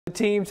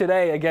Team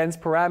today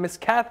against Paramus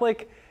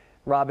Catholic.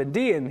 Robin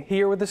Dean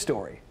here with the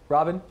story.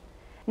 Robin?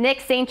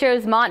 Nick St.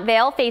 Joe's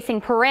Montvale facing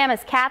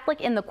Paramus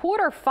Catholic in the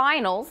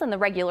quarterfinals in the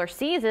regular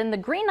season. The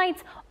Green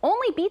Knights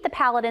only beat the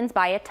Paladins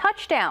by a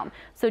touchdown.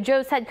 So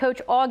Joe's head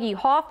coach Augie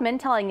Hoffman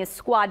telling his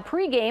squad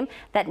pregame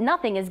that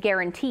nothing is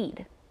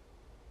guaranteed.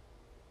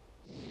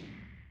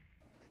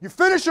 You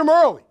finish them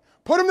early,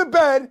 put them to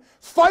bed,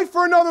 fight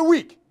for another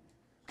week.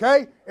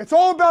 Okay? It's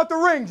all about the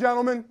ring,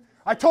 gentlemen.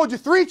 I told you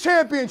 3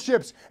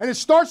 championships, and it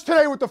starts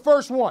today with the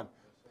first one.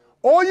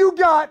 All you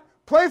got,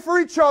 play for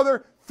each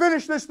other,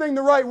 finish this thing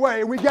the right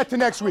way, and we get to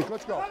next week.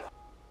 Let's go.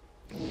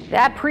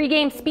 That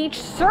pregame speech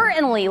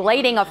certainly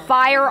lighting a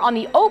fire on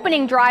the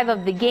opening drive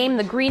of the game.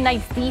 The Green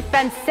Knights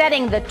defense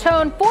setting the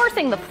tone,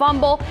 forcing the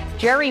fumble.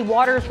 Jerry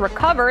Waters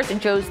recovers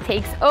and Joe's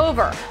takes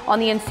over. On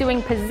the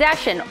ensuing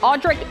possession,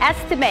 Audric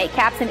Estime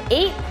caps an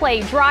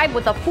 8-play drive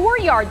with a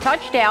 4-yard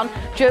touchdown.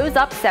 Joe's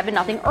up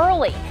 7-0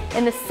 early.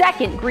 In the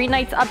second, Green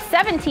Knights up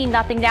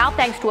 17-0 now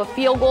thanks to a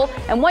field goal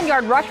and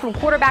 1-yard rush from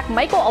quarterback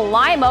Michael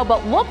Alaimo.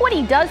 But look what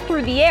he does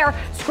through the air.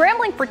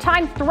 Scrambling for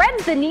time,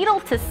 threads the needle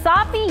to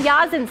Sahfee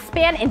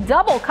Yasir-Spann in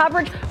double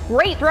coverage.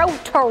 Great throw,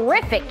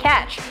 terrific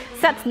catch.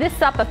 Sets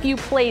this up a few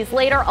plays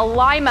later.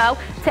 Alaimo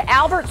to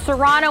Albert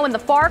Serrano in the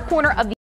far corner of the